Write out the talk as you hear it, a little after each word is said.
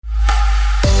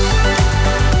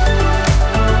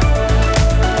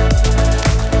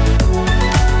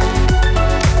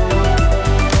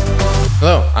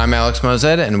I'm Alex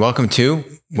Mozet, and welcome to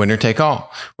Winner Take All,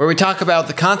 where we talk about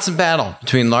the constant battle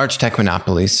between large tech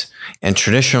monopolies and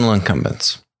traditional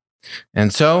incumbents.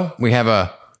 And so we have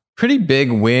a pretty big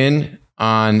win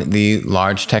on the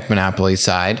large tech monopoly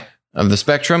side of the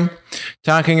spectrum,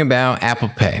 talking about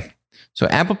Apple Pay. So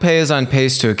Apple Pay is on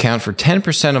pace to account for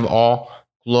 10% of all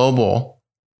global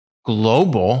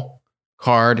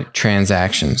card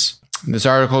transactions. This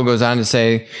article goes on to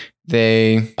say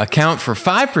they account for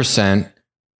 5%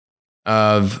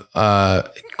 of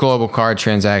global card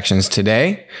transactions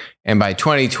today, and by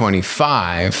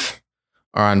 2025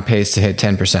 are on pace to hit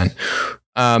 10%.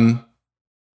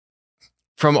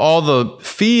 From all the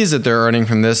fees that they're earning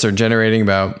from this, they're generating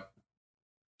about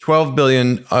 $12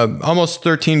 billion, almost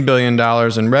 $13 billion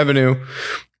in revenue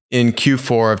in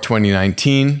Q4 of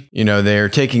 2019. You know, they're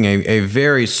taking a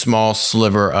very small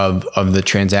sliver of the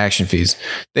transaction fees.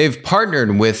 They've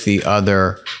partnered with the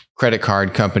other credit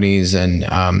card companies and,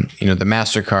 the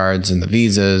MasterCards and the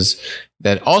Visas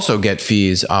that also get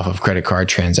fees off of credit card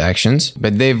transactions.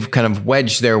 But they've kind of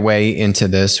wedged their way into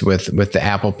this with the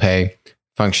Apple Pay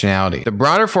functionality. The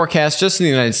broader forecast just in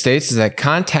the United States is that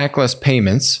contactless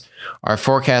payments are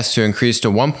forecast to increase to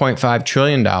 $1.5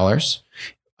 trillion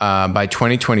by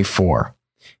 2024.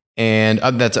 And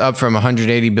that's up from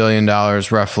 $180 billion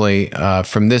roughly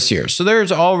from this year. So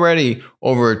there's already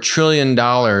over $1 trillion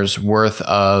worth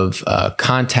of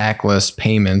contactless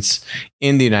payments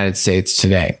in the United States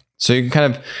today. So you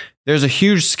can there's a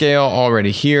huge scale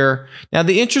already here. Now,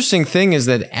 the interesting thing is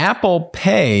that Apple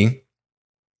Pay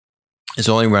is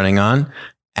only running on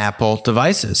Apple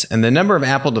devices. And the number of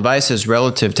Apple devices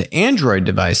relative to Android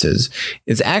devices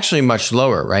is actually much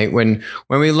lower, right? When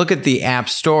we look at the app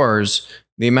stores,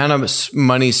 the amount of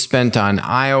money spent on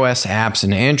iOS apps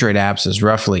and Android apps is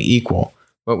roughly equal.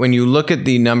 But when you look at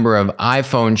the number of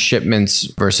iPhone shipments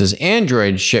versus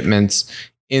Android shipments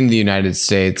in the United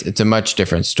States, it's a much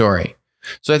different story.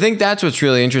 So I think that's what's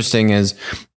really interesting is,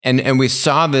 and we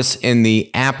saw this in the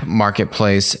app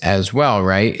marketplace as well,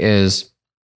 right? And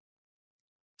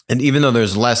even though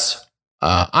there's less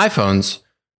iPhones,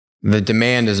 the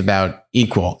demand is about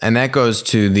equal. And that goes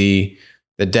to the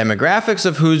demographics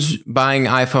of who's buying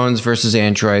iPhones versus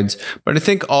Androids, but I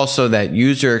think also that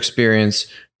user experience,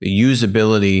 the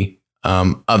usability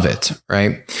of it,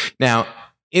 right? Now,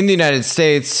 in the United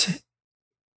States,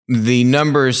 the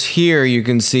numbers here, you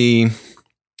can see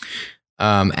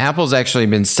Apple's actually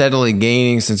been steadily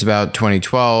gaining since about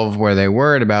 2012, where they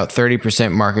were at about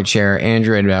 30% market share,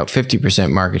 Android about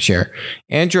 50% market share.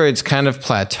 Android's kind of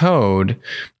plateaued,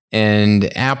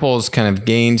 and Apple's kind of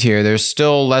gained here. There's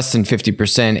still less than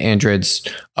 50%, Android's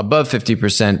above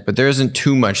 50%, but there isn't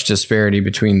too much disparity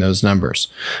between those numbers.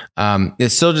 It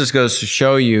still just goes to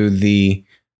show you the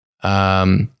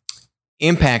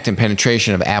impact and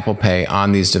penetration of Apple Pay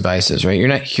on these devices, right? You're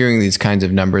not hearing these kinds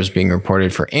of numbers being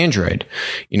reported for Android.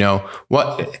 You know,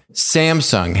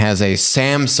 Samsung has a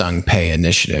Samsung Pay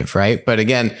initiative, right? But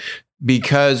again,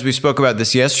 because we spoke about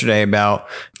this yesterday about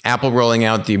Apple rolling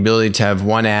out the ability to have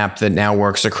one app that now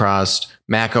works across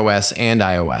Mac OS and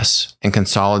iOS and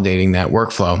consolidating that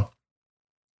workflow.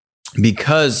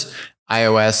 Because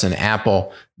iOS and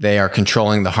Apple, they are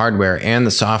controlling the hardware and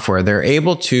the software, they're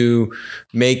able to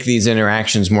make these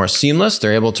interactions more seamless.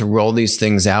 They're able to roll these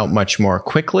things out much more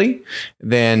quickly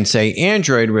than, say,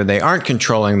 Android, where they aren't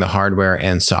controlling the hardware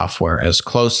and software as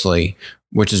closely,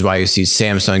 which is why you see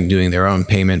Samsung doing their own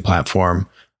payment platform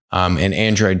and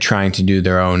Android trying to do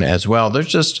their own as well. It's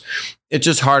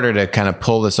just harder to kind of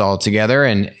pull this all together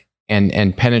and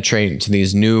penetrate into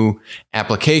these new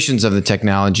applications of the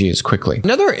technology as quickly.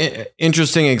 Another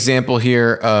interesting example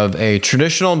here of a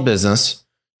traditional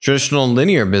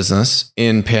linear business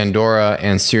in Pandora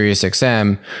and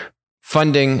SiriusXM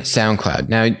funding SoundCloud.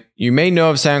 Now, you may know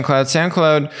of SoundCloud.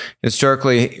 SoundCloud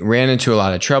historically ran into a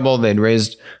lot of trouble. They'd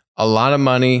raised a lot of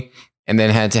money and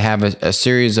then had to have a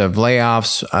series of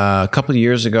layoffs a couple of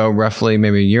years ago, roughly,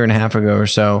 maybe a year and a half ago or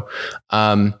so.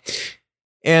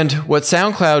 And what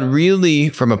SoundCloud really,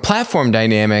 from a platform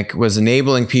dynamic, was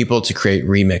enabling people to create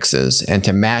remixes and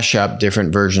to mash up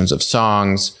different versions of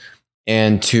songs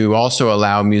and to also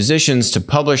allow musicians to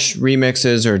publish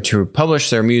remixes or to publish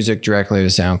their music directly to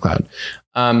SoundCloud.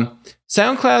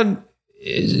 SoundCloud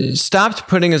stopped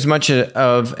putting as much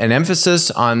of an emphasis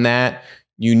on that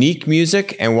unique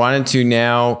music and wanted to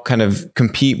now kind of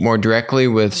compete more directly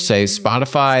with, say,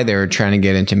 Spotify. They were trying to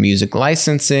get into music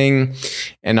licensing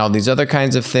and all these other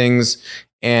kinds of things.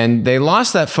 And they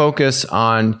lost that focus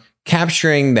on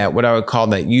capturing that, what I would call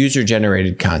that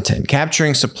user-generated content,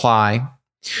 capturing supply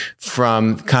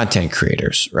from content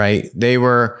creators, right? They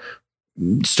were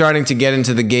starting to get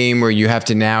into the game where you have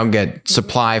to now get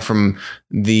supply from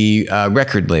the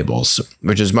record labels,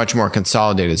 which is much more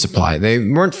consolidated supply. They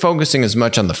weren't focusing as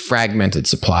much on the fragmented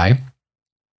supply.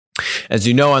 As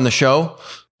you know on the show,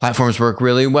 platforms work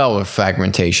really well with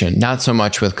fragmentation, not so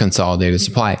much with consolidated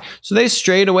supply. So they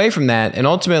strayed away from that, and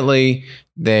ultimately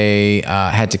they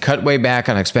had to cut way back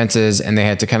on expenses, and they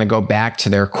had to kind of go back to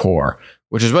their core,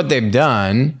 which is what they've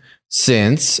done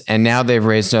since, and now they've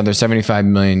raised another $75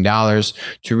 million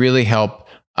to really help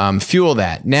fuel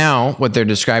that. Now, what they're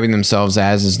describing themselves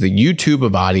as is the YouTube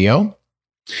of audio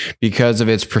because of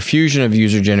its profusion of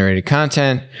user-generated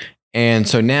content. And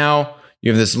so now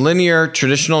you have this linear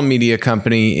traditional media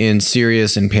company in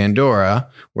Sirius and Pandora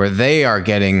where they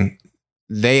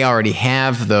already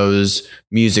have those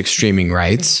music streaming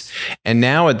rights. And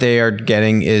now what they are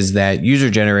getting is that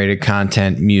user-generated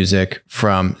content music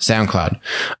from SoundCloud.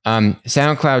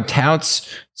 SoundCloud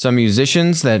touts some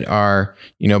musicians that are,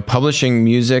 publishing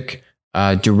music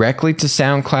directly to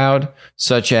SoundCloud,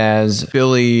 such as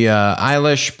Billie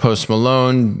Eilish, Post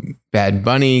Malone, Bad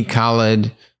Bunny,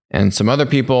 Khaled, and some other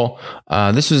people.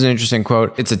 This was an interesting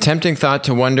quote. It's a tempting thought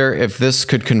to wonder if this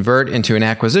could convert into an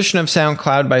acquisition of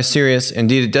SoundCloud by Sirius.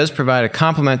 Indeed, it does provide a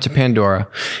complement to Pandora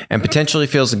and potentially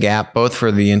fills a gap both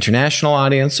for the international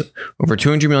audience, over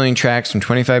 200 million tracks from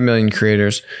 25 million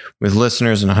creators with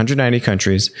listeners in 190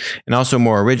 countries, and also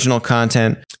more original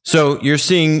content. So you're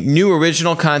seeing new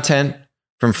original content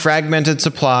from fragmented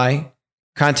supply,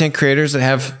 content creators that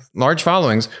have large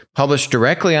followings published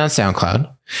directly on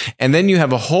SoundCloud. And then you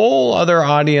have a whole other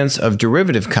audience of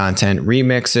derivative content,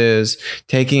 remixes,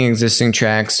 taking existing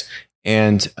tracks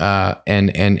and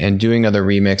doing other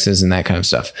remixes and that kind of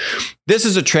stuff. This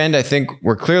is a trend I think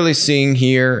we're clearly seeing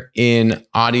here in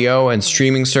audio and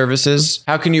streaming services.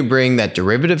 How can you bring that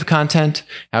derivative content?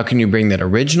 How can you bring that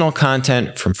original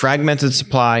content from fragmented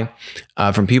supply,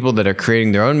 from people that are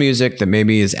creating their own music that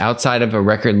maybe is outside of a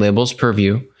record label's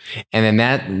purview? And then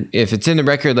that, if it's in the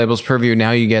record label's purview,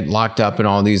 now you get locked up in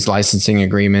all these licensing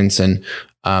agreements and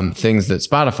things that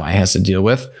Spotify has to deal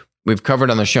with. We've covered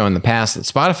on the show in the past that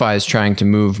Spotify is trying to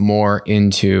move more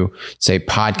into, say,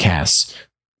 podcasts.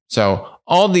 So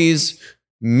all these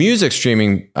music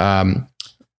streaming, they're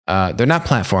not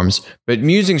platforms, but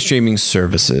music streaming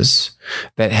services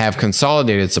that have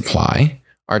consolidated supply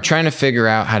are trying to figure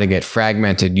out how to get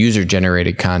fragmented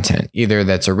user-generated content, either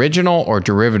that's original or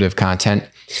derivative content.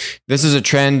 This is a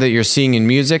trend that you're seeing in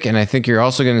music, and I think you're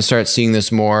also going to start seeing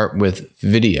this more with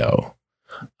video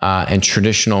and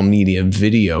traditional media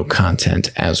video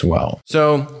content as well.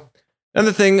 So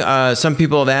another thing some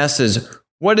people have asked is,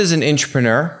 what is an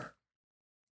intrapreneur?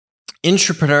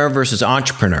 Intrapreneur versus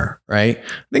entrepreneur, right?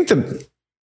 I think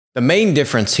the main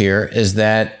difference here is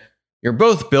that you're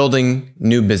both building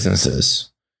new businesses.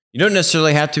 You don't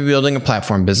necessarily have to be building a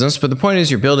platform business, but the point is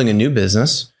you're building a new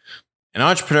business. An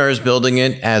entrepreneur is building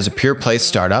it as a pure play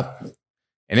startup.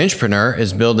 An intrapreneur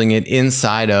is building it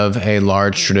inside of a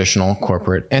large traditional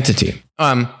corporate entity.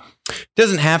 It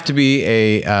doesn't have to be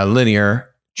a linear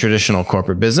traditional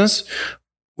corporate business.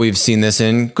 We've seen this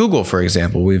in Google, for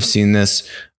example. We've seen this.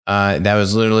 That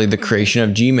was literally the creation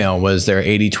of Gmail, was their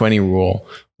 80-20 rule,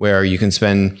 where you can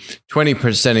spend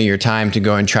 20% of your time to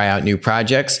go and try out new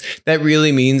projects. That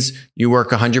really means you work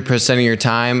 100% of your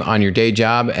time on your day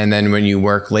job. And then when you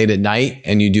work late at night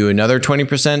and you do another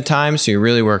 20% time, so you're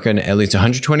really working at least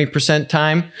 120%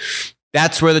 time,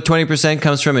 that's where the 20%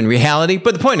 comes from in reality.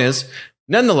 But the point is,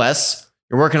 nonetheless,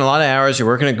 you're working a lot of hours, you're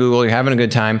working at Google, you're having a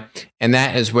good time. And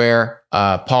that is where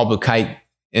Paul Buchheit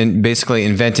basically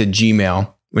invented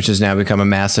Gmail, which has now become a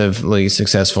massively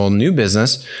successful new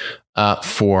business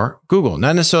for Google.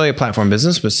 Not necessarily a platform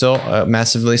business, but still a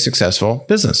massively successful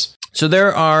business. So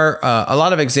there are a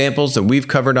lot of examples that we've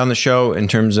covered on the show in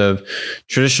terms of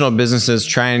traditional businesses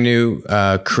trying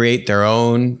to create their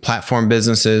own platform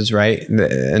businesses, right?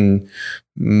 And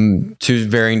to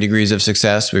varying degrees of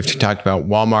success. We've talked about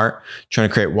Walmart trying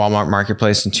to create Walmart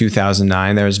Marketplace in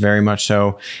 2009. There was very much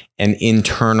so an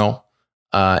internal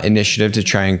initiative to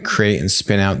try and create and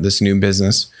spin out this new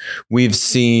business. We've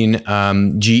seen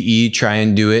GE try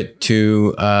and do it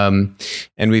too, and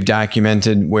we've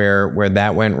documented where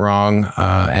that went wrong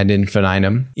ad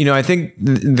infinitum. I think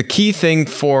the key thing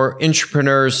for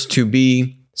intrapreneurs to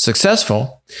be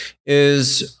successful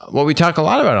is what we talk a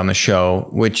lot about on the show,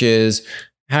 which is,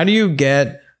 how do you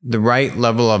get the right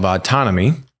level of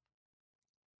autonomy?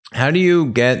 How do you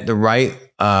get the right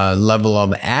level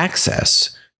of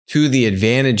access to the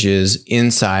advantages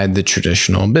inside the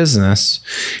traditional business?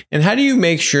 And how do you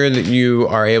make sure that you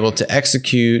are able to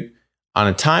execute on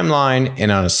a timeline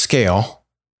and on a scale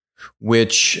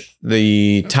which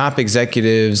the top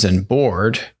executives and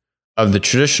board of the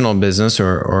traditional business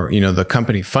or the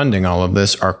company funding all of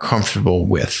this are comfortable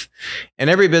with. And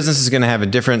every business is going to have a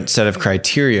different set of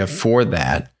criteria for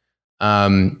that.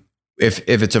 If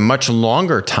it's a much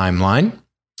longer timeline,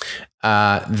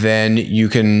 then you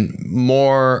can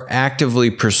more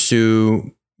actively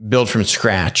pursue build from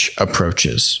scratch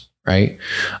approaches, right?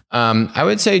 I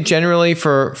would say generally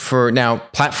for now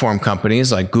platform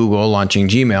companies like Google launching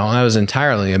Gmail, that was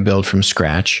entirely a build from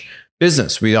scratch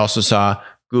business. We also saw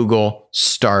Google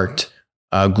start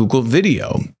Google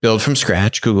Video, build from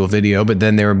scratch Google Video, but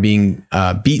then they were being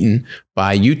beaten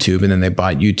by YouTube, and then they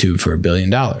bought YouTube for $1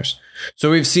 billion.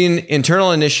 So we've seen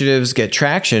internal initiatives get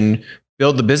traction,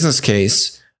 build the business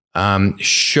case,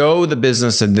 show the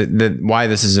business that why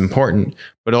this is important,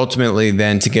 but ultimately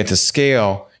then to get to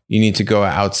scale, you need to go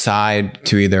outside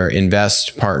to either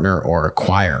invest, partner, or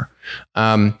acquire.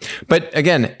 But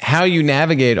again, how you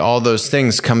navigate all those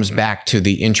things comes back to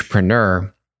the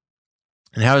entrepreneur.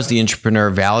 And how is the entrepreneur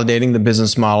validating the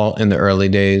business model in the early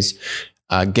days,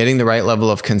 getting the right level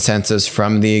of consensus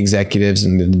from the executives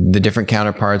and the different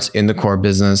counterparts in the core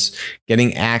business,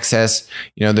 getting access.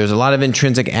 There's a lot of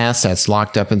intrinsic assets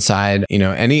locked up inside,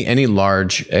 any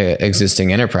large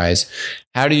existing enterprise.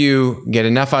 How do you get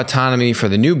enough autonomy for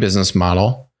the new business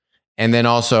model and then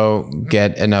also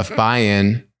get enough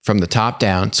buy-in from the top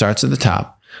down, starts at the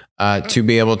top, to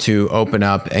be able to open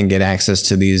up and get access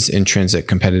to these intrinsic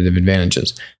competitive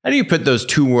advantages? How do you put those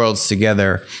two worlds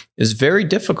together is very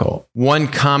difficult. One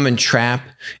common trap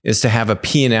is to have a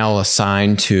P&L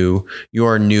assigned to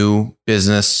your new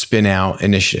business spin-out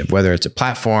initiative, whether it's a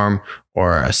platform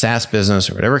or a SaaS business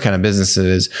or whatever kind of business it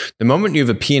is. The moment you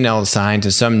have a P&L assigned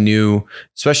to some new,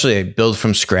 especially a build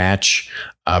from scratch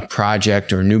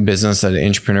project or new business that an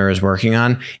entrepreneur is working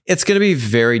on, it's going to be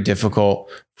very difficult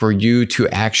for you to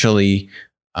actually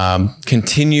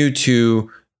continue to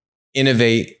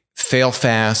innovate, fail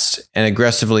fast, and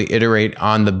aggressively iterate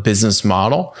on the business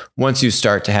model once you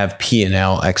start to have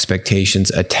P&L expectations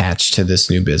attached to this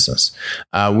new business.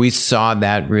 We saw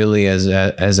that really as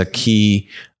a key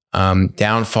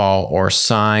downfall or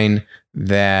sign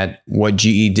that what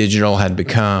GE Digital had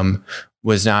become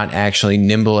was not actually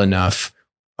nimble enough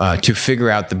to figure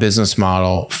out the business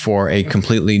model for a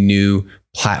completely new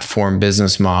platform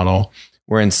business model,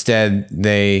 where instead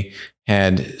they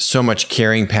had so much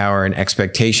carrying power and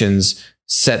expectations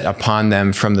set upon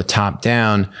them from the top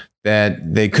down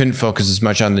that they couldn't focus as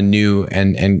much on the new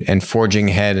and forging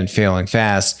ahead and failing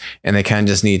fast. And they kind of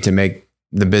just need to make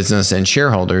the business and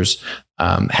shareholders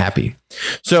happy.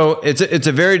 So it's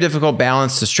a very difficult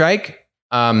balance to strike.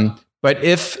 But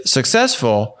if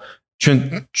successful,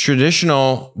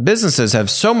 traditional businesses have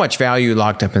so much value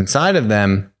locked up inside of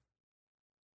them.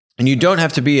 And you don't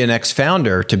have to be an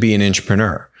ex-founder to be an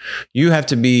entrepreneur. You have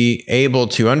to be able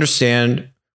to understand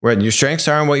where your strengths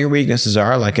are and what your weaknesses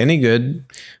are, like any good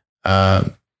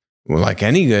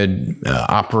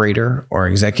operator or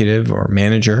executive or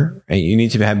manager. You need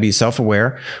to be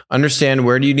self-aware. Understand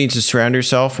where do you need to surround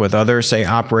yourself with other, say,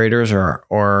 operators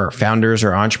or founders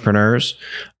or entrepreneurs,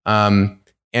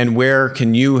 and where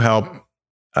can you help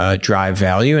drive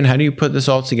value, and how do you put this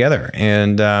all together?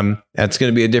 And that's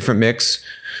going to be a different mix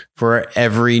for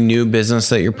every new business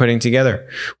that you're putting together.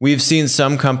 We've seen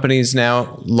some companies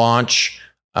now launch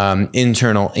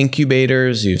internal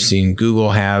incubators. You've seen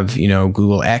Google have,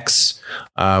 Google X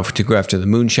to go after the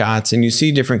moonshots. And you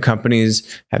see different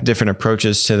companies have different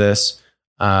approaches to this,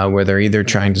 where they're either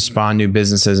trying to spawn new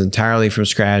businesses entirely from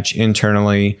scratch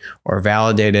internally or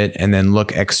validate it and then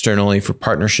look externally for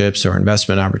partnerships or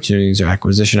investment opportunities or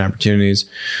acquisition opportunities.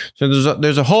 So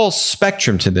there's a whole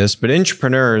spectrum to this, but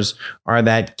entrepreneurs are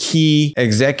that key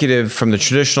executive from the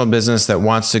traditional business that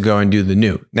wants to go and do the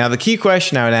new. Now, the key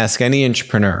question I would ask any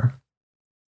entrepreneur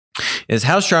is,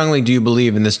 how strongly do you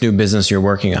believe in this new business you're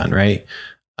working on, right?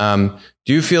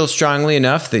 Do you feel strongly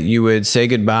enough that you would say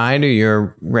goodbye to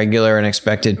your regular and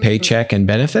expected paycheck and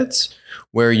benefits,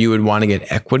 where you would want to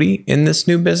get equity in this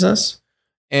new business?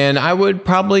 And I would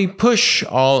probably push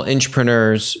all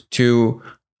entrepreneurs to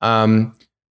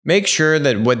make sure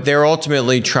that what they're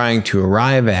ultimately trying to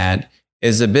arrive at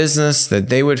is a business that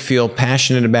they would feel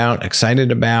passionate about,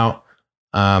 excited about,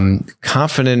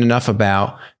 confident enough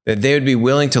about, that they would be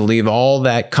willing to leave all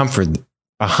that comfort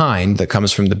behind that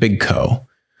comes from the big co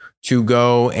to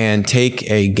go and take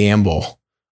a gamble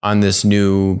on this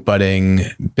new budding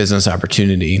business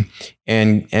opportunity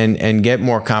and get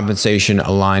more compensation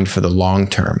aligned for the long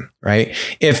term, right?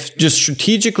 If just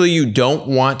strategically you don't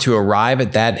want to arrive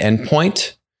at that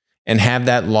endpoint and have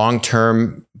that long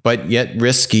term but yet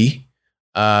risky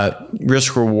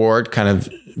risk reward kind of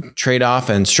trade-off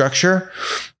and structure,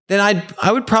 then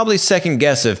I would probably second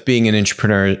guess if being an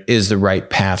entrepreneur is the right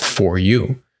path for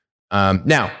you.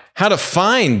 Now, how to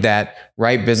find that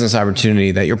right business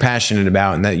opportunity that you're passionate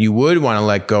about and that you would want to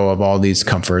let go of all these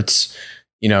comforts,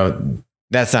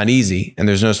 that's not easy, and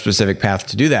there's no specific path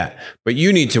to do that. But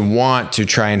you need to want to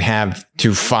try and have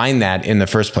to find that in the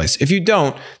first place. If you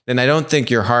don't, then I don't think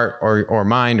your heart or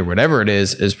mind or whatever it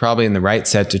is probably in the right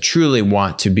set to truly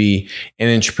want to be an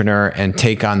entrepreneur and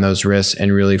take on those risks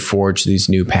and really forge these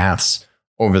new paths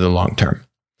over the long term.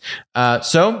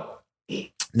 So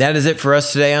that is it for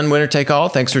us today on Winner Take All.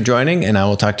 Thanks for joining, and I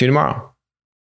will talk to you tomorrow.